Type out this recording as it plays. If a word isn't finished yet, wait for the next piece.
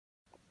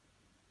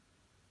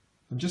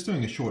I'm just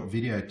doing a short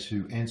video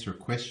to answer a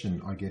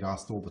question I get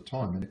asked all the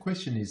time, and the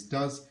question is,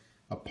 does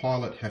a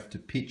pilot have to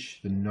pitch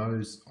the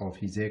nose of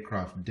his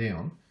aircraft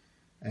down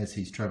as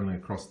he's travelling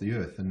across the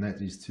Earth, and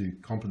that is to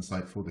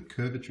compensate for the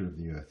curvature of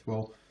the Earth?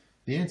 Well,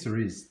 the answer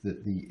is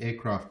that the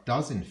aircraft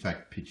does in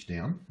fact pitch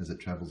down as it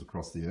travels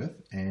across the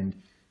Earth,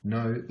 and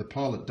no, the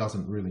pilot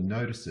doesn't really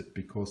notice it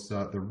because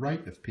the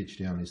rate of pitch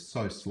down is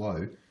so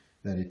slow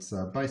that it's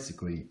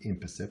basically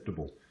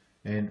imperceptible.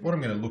 And what I'm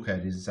going to look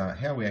at is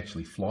how we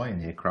actually fly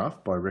an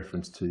aircraft by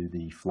reference to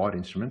the flight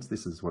instruments.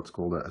 This is what's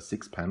called a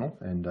 6-panel,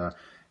 and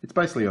it's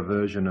basically a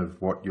version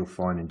of what you'll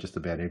find in just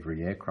about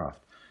every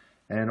aircraft.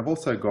 And I've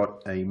also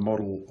got a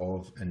model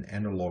of an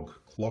analog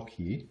clock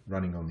here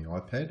running on the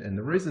iPad, and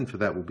the reason for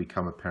that will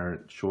become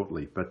apparent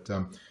shortly. But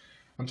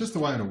I'm just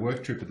away on a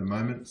work trip at the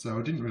moment, so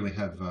I didn't really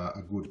have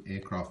a good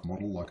aircraft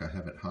model like I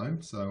have at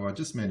home, so I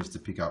just managed to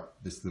pick up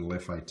this little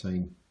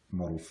F-18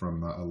 model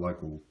from a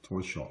local toy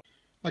shop.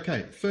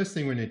 Okay, first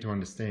thing we need to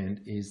understand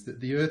is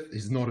that the Earth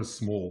is not as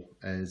small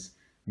as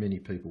many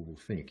people will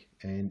think,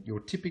 and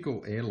your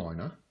typical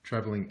airliner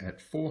travelling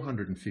at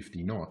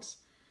 450 knots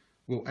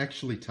will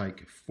actually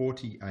take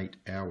 48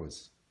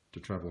 hours to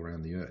travel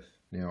around the Earth.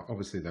 Now,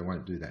 obviously they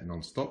won't do that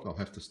non-stop, they'll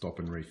have to stop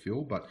and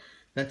refuel, but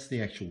that's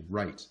the actual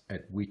rate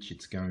at which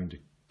it's going to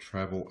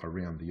travel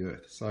around the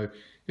Earth. So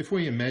if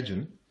we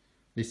imagine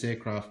this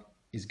aircraft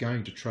is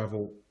going to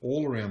travel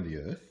all around the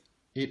Earth,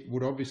 it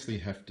would obviously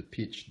have to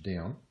pitch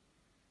down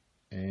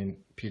and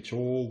pitch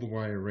all the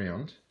way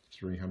around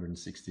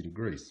 360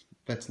 degrees.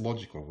 That's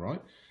logical,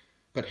 right?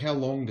 But how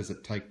long does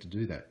it take to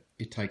do that?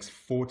 It takes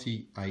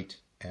 48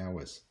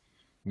 hours.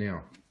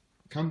 Now,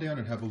 come down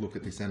and have a look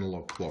at this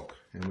analog clock,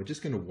 and we're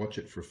just going to watch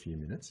it for a few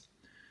minutes.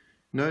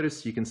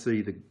 Notice you can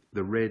see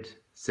the red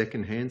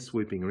second hand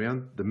sweeping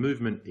around. The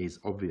movement is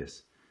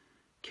obvious.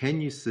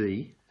 Can you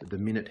see the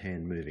minute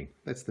hand moving?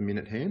 That's the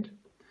minute hand.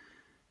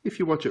 If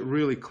you watch it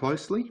really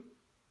closely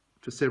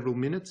for several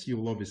minutes, you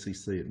will obviously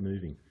see it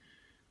moving.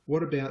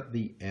 What about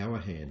the hour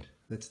hand?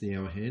 That's the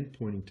hour hand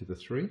pointing to the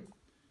 3.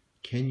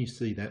 Can you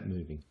see that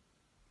moving?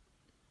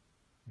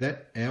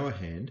 That hour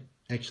hand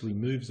actually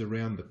moves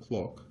around the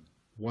clock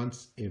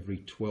once every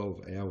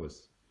 12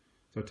 hours.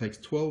 So it takes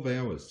 12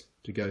 hours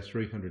to go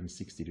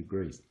 360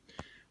 degrees.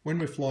 When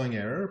we're flying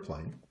our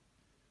aeroplane,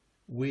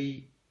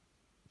 we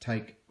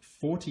take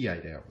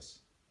 48 hours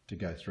to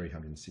go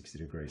 360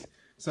 degrees.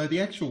 So the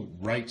actual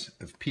rate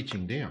of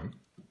pitching down,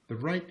 the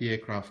rate the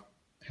aircraft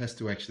has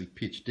to actually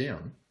pitch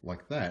down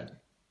like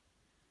that,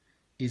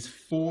 is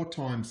 4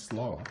 times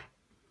slower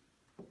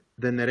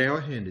than that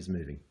hour hand is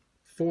moving.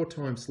 4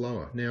 times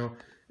slower. Now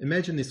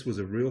imagine this was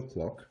a real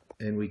clock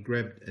and we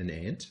grabbed an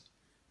ant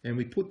and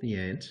we put the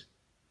ant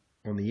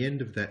on the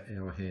end of that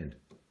hour hand.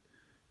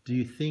 Do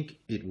you think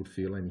it would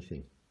feel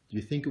anything? Do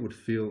you think it would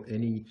feel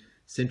any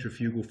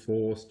centrifugal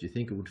force? Do you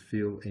think it would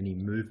feel any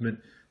movement?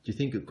 Do you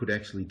think it could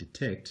actually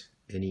detect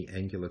any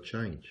angular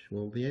change?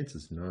 Well, the answer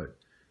is no.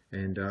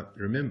 And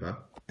remember,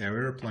 our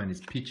aeroplane is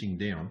pitching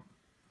down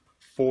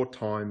 4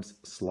 times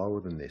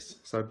slower than this.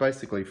 So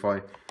basically,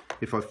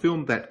 if I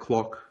filmed that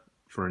clock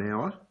for an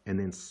hour and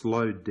then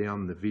slowed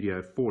down the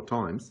video 4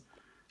 times,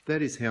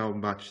 that is how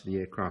much the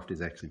aircraft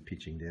is actually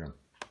pitching down.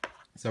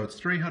 So it's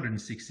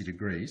 360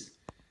 degrees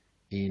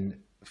in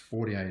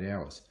 48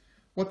 hours.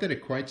 What that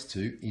equates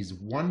to is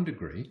 1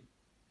 degree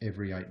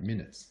every 8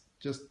 minutes.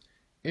 Just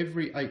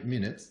every 8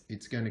 minutes,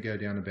 it's going to go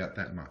down about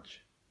that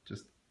much.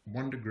 Just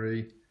 1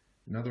 degree,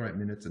 another 8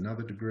 minutes,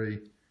 another degree,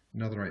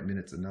 another 8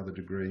 minutes, another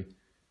degree,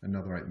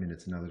 another 8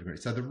 minutes, another degree.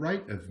 So the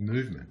rate of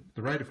movement,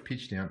 the rate of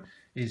pitch down,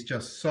 is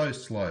just so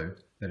slow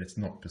that it's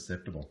not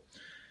perceptible.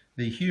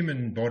 The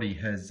human body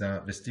has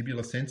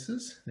vestibular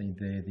sensors.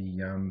 They're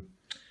the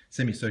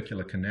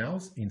semicircular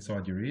canals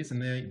inside your ears,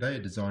 and they are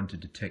designed to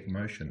detect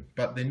motion,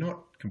 but they're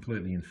not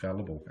completely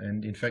infallible.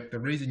 And in fact, the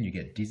reason you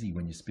get dizzy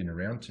when you spin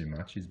around too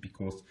much is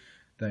because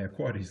they are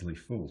quite easily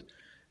fooled.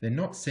 They're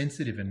not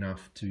sensitive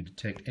enough to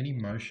detect any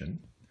motion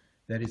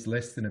that is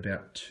less than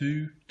about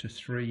 2 to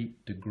 3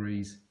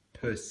 degrees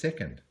per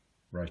second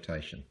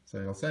rotation.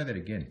 So I'll say that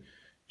again,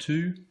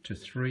 2 to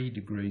 3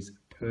 degrees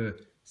per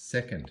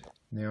second.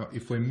 Now,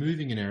 if we're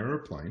moving in our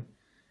aeroplane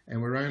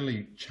and we're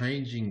only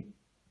changing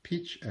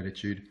pitch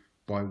attitude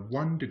by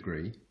 1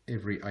 degree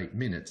every 8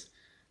 minutes,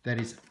 that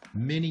is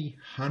many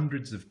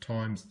hundreds of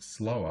times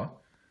slower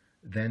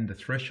than the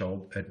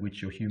threshold at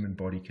which your human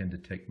body can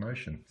detect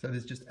motion. So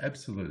there's just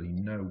absolutely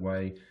no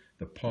way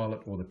the pilot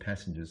or the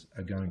passengers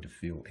are going to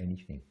feel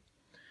anything.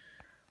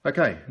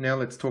 Okay, now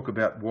let's talk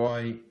about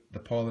why the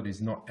pilot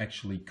is not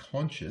actually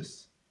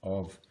conscious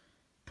of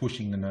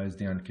pushing the nose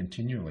down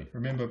continually.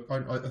 Remember,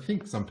 I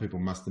think some people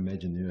must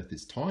imagine the Earth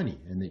is tiny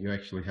and that you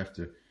actually have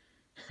to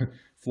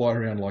fly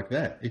around like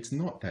that. It's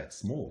not that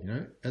small, you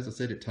know. As I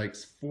said, it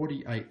takes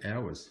 48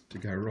 hours to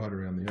go right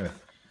around the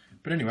Earth.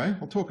 But anyway,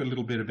 I'll talk a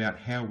little bit about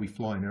how we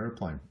fly an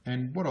aeroplane.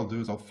 And what I'll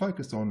do is I'll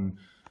focus on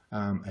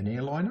an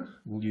airliner.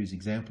 We'll use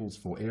examples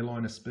for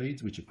airliner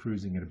speeds, which are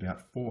cruising at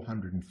about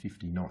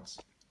 450 knots.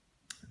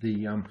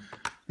 The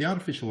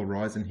artificial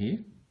horizon here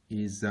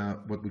is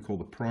what we call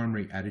the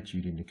primary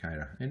attitude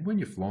indicator. And when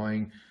you're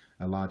flying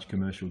a large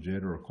commercial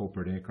jet or a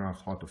corporate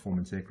aircraft, high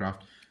performance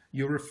aircraft,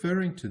 you're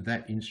referring to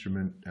that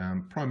instrument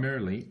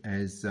primarily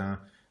as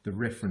the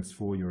reference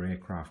for your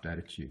aircraft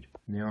attitude.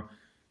 Now,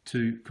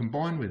 to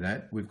combine with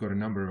that, we've got a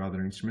number of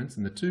other instruments,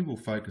 and the two we'll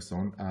focus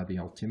on are the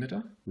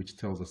altimeter, which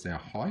tells us our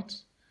height,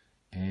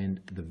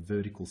 and the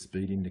vertical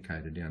speed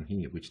indicator down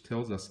here, which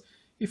tells us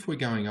if we're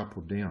going up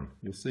or down.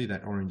 You'll see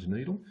that orange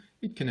needle.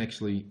 It can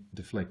actually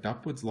deflect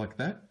upwards like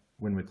that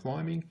when we're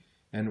climbing,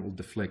 and it will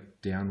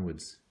deflect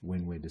downwards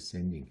when we're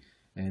descending.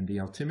 And the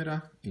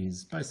altimeter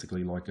is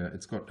basically like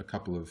it's got a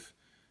couple of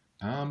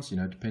arms,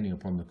 depending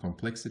upon the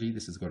complexity.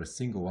 This has got a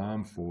single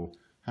arm for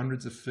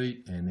hundreds of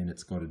feet, and then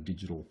it's got a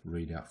digital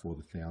readout for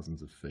the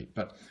thousands of feet.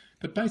 But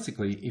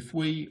basically, if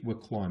we were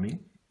climbing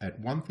at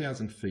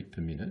 1,000 feet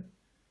per minute,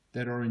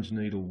 that orange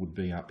needle would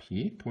be up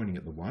here, pointing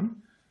at the 1.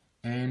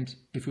 And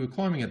if we were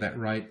climbing at that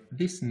rate,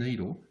 this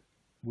needle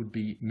would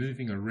be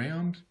moving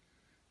around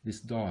this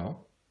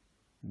dial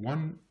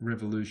 1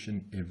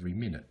 revolution every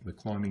minute. We're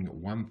climbing at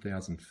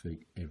 1,000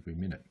 feet every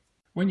minute.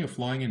 When you're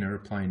flying an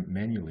aeroplane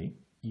manually,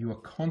 you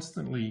are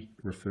constantly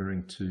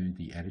referring to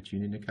the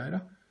attitude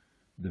indicator,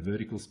 the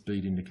vertical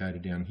speed indicator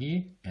down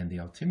here, and the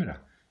altimeter,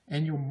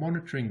 and you're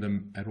monitoring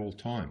them at all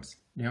times.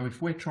 Now,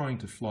 if we're trying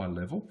to fly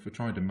level, if we're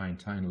trying to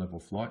maintain level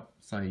flight,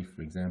 say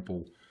for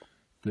example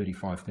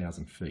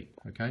 35,000 feet,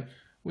 okay,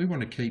 we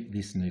want to keep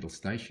this needle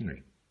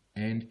stationary.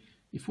 And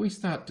if we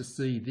start to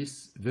see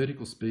this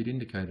vertical speed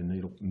indicator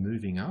needle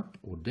moving up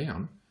or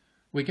down,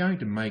 we're going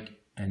to make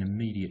an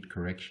immediate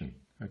correction.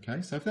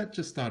 Okay, so if that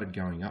just started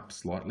going up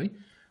slightly,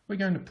 we're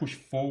going to push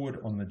forward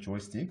on the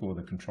joystick or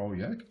the control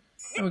yoke,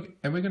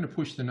 and we're going to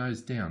push the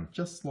nose down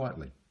just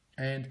slightly.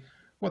 And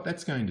what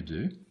that's going to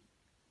do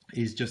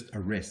is just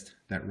arrest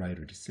that rate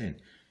of descent.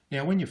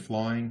 Now, when you're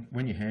flying,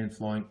 when you're hand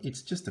flying,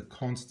 it's just a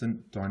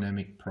constant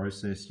dynamic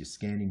process. You're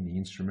scanning the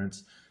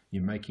instruments,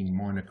 you're making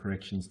minor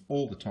corrections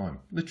all the time.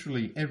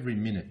 Literally every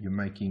minute you're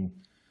making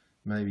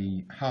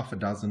maybe half a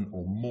dozen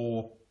or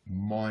more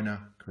minor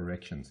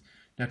corrections.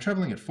 Now,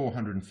 traveling at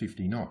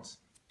 450 knots,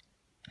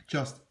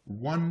 just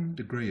 1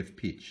 degree of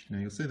pitch. Now,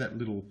 you'll see that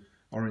little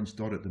orange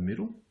dot at the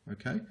middle,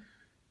 okay?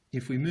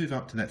 If we move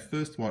up to that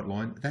first white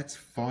line, that's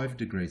 5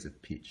 degrees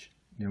of pitch.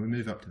 Now we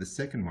move up to the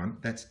second one,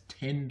 that's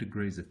 10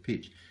 degrees of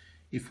pitch.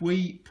 If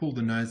we pull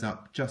the nose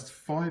up just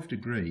 5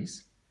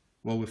 degrees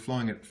while we're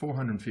flying at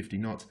 450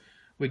 knots,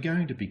 we're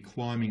going to be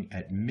climbing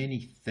at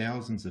many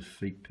thousands of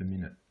feet per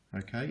minute,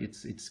 okay?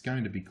 It's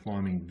going to be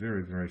climbing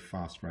very, very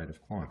fast rate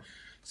of climb.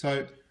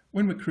 So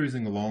when we're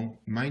cruising along,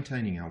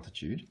 maintaining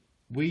altitude,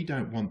 we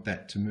don't want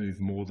that to move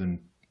more than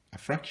a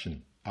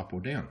fraction up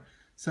or down.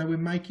 So we're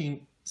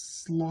making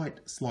slight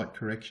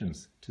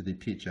corrections to the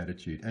pitch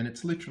attitude, and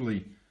it's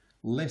literally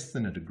less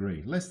than a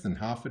degree, less than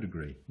half a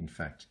degree, in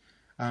fact.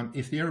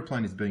 If the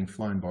aeroplane is being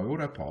flown by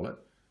autopilot,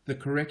 the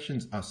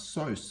corrections are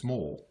so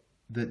small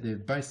that they're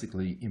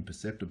basically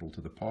imperceptible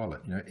to the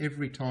pilot.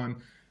 Every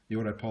time the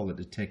autopilot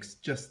detects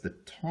just the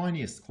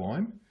tiniest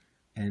climb,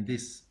 and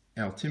this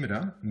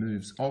altimeter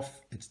moves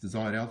off its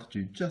desired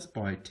altitude just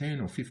by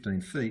 10 or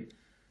 15 feet,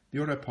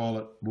 the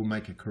autopilot will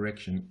make a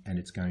correction and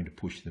it's going to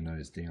push the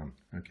nose down,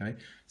 okay?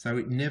 So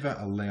it never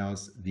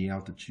allows the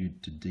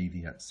altitude to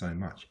deviate so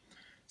much.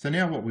 So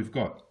now what we've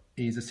got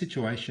is a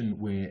situation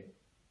where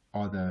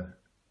either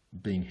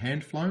being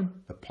hand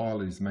flown, the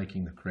pilot is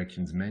making the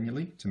corrections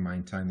manually to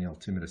maintain the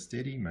altimeter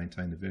steady,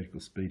 maintain the vertical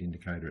speed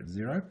indicator at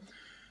 0.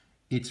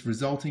 It's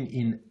resulting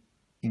in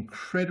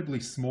incredibly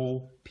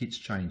small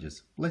pitch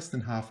changes, less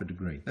than half a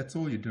degree. That's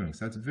all you're doing.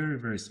 So it's very,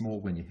 very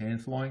small when you're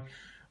hand flying.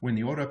 When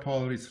the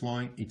autopilot is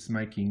flying, it's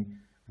making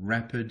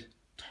rapid,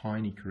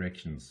 tiny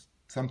corrections,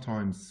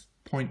 sometimes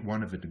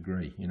 0.1 of a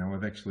degree.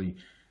 I've actually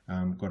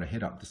got a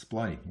head-up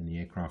display in the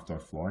aircraft I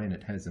fly, and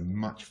it has a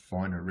much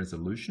finer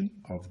resolution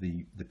of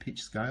the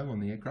pitch scale on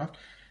the aircraft,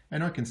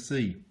 and I can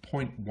see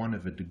 0.1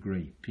 of a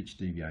degree pitch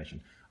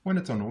deviation. When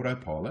it's on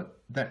autopilot,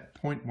 that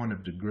 0.1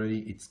 of a degree,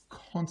 it's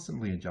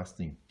constantly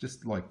adjusting,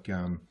 just like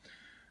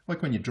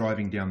when you're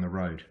driving down the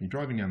road. You're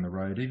driving down the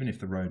road, even if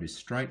the road is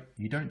straight,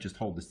 you don't just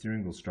hold the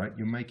steering wheel straight,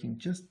 you're making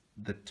just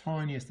the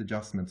tiniest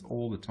adjustments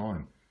all the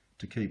time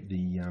to keep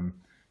the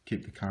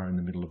car in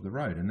the middle of the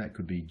road. And that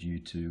could be due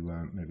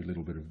to maybe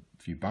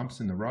a few bumps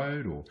in the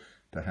road, or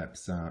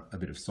perhaps a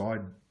bit of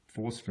side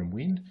force from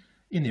wind.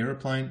 In the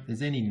aeroplane,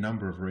 there's any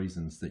number of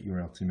reasons that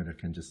your altimeter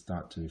can just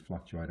start to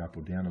fluctuate up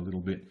or down a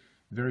little bit.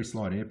 Very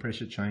slight air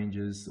pressure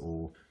changes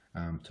or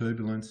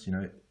turbulence.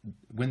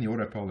 When the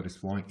autopilot is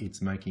flying,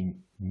 it's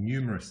making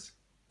numerous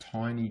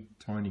tiny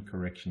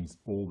corrections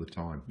all the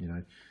time.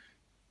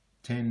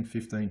 10,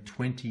 15,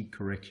 20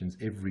 corrections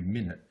every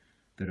minute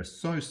that are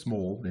so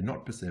small, they're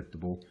not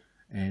perceptible,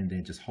 and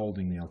they're just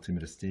holding the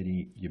altimeter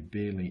steady. You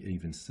barely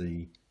even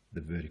see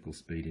the vertical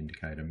speed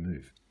indicator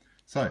move.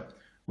 So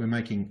we're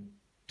making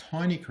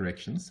tiny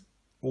corrections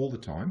all the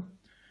time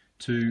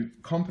to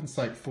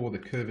compensate for the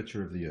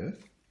curvature of the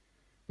Earth.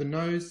 The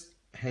nose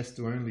has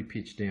to only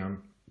pitch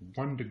down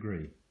 1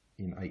 degree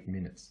in 8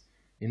 minutes.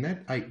 In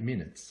that 8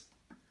 minutes,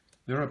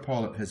 the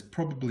autopilot has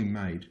probably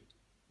made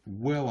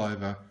well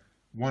over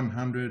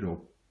 100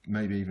 or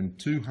maybe even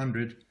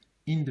 200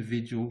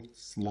 individual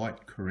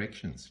slight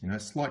corrections,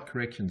 slight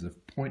corrections of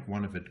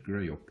 0.1 of a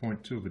degree or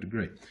 0.2 of a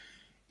degree.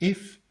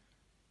 If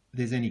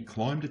there's any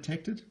climb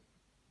detected,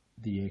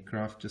 the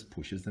aircraft just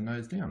pushes the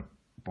nose down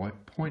by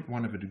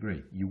 0.1 of a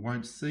degree. You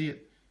won't see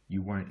it,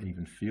 you won't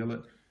even feel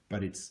it,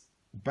 but it's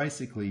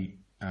basically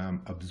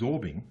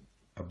absorbing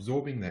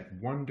that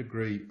 1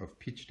 degree of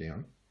pitch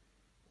down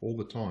all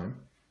the time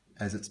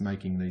as it's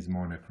making these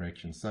minor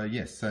corrections. So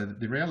yes, so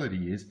the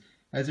reality is,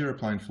 as the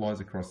aeroplane flies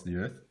across the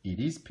Earth, it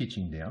is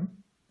pitching down.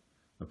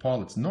 The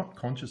pilot's not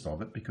conscious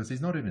of it because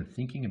he's not even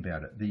thinking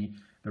about it. The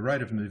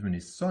rate of movement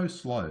is so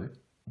slow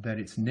that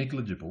it's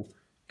negligible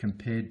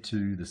compared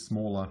to the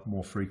smaller,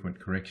 more frequent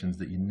corrections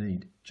that you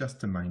need just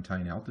to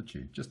maintain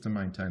altitude, just to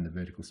maintain the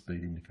vertical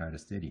speed indicator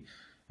steady.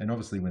 And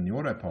obviously when the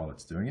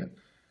autopilot's doing it,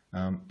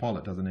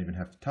 pilot doesn't even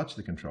have to touch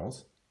the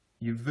controls.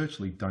 You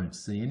virtually don't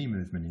see any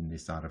movement in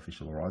this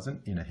artificial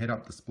horizon. In a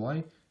head-up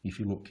display, if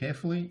you look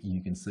carefully,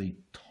 you can see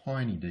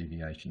tiny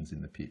deviations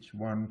in the pitch.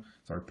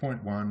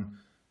 0.1,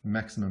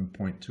 maximum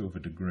 0.2 of a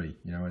degree,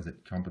 as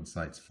it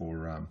compensates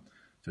for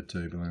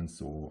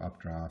turbulence or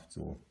updrafts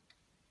or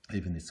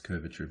even this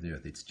curvature of the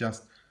Earth. It's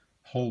just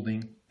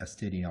holding a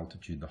steady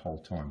altitude the whole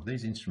time.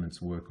 These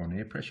instruments work on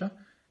air pressure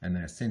and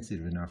they are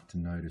sensitive enough to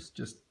notice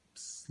just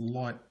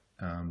slight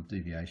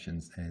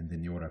deviations, and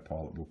then the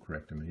autopilot will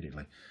correct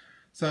immediately.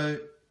 So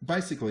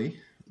basically,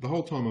 the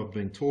whole time I've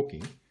been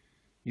talking,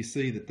 you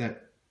see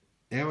that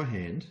hour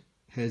hand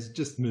has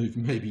just moved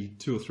maybe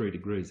 2 or 3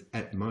 degrees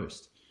at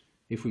most.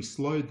 If we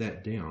slowed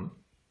that down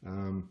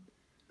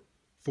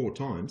 4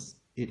 times,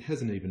 it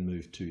hasn't even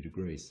moved 2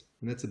 degrees.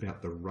 And that's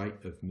about the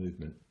rate of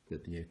movement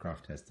that the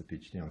aircraft has to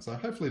pitch down. So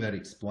hopefully that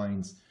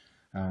explains,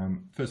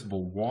 first of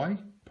all, why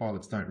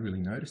pilots don't really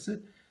notice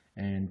it,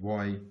 and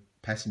why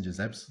passengers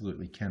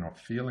absolutely cannot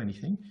feel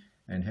anything,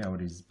 and how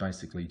it is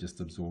basically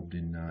just absorbed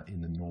in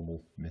the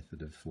normal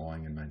method of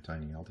flying and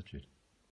maintaining altitude.